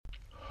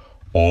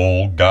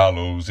All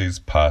Gallows is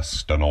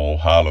past and All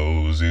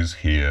Hallows is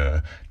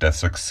here. Death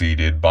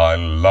succeeded by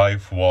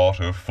life,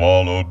 water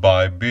followed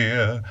by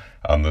beer,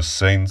 and the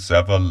saints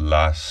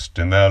everlast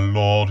in their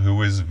Lord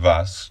who is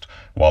vast,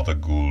 while the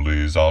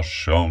ghoulies are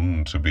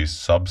shown to be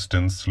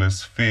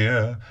substanceless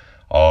fear.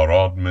 Our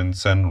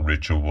oddments and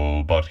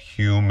ritual but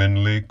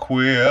humanly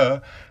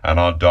queer, and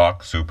our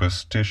dark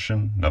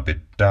superstition a bit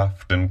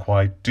daft and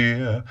quite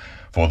dear.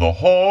 For the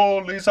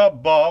holies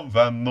above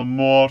and the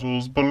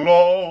mortals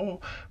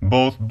below,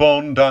 both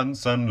bone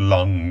dance and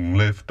lung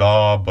lift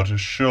are but a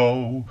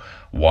show.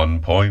 One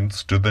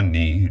points to the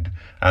need,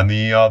 and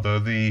the other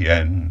the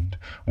end,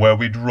 where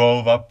we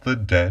drove up the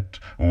debt,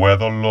 where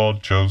the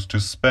Lord chose to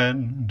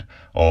spend.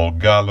 All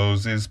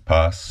Gallows is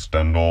past,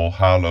 and All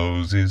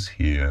Hallows is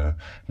here.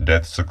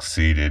 Death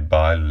succeeded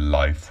by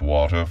life,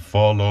 water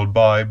followed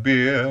by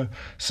beer.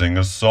 Sing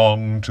a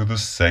song to the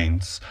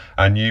saints,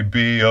 and ye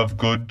be of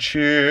good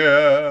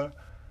cheer.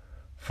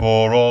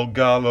 For All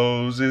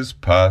Gallows is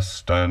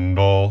past, and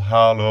All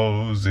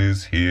Hallows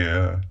is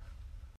here.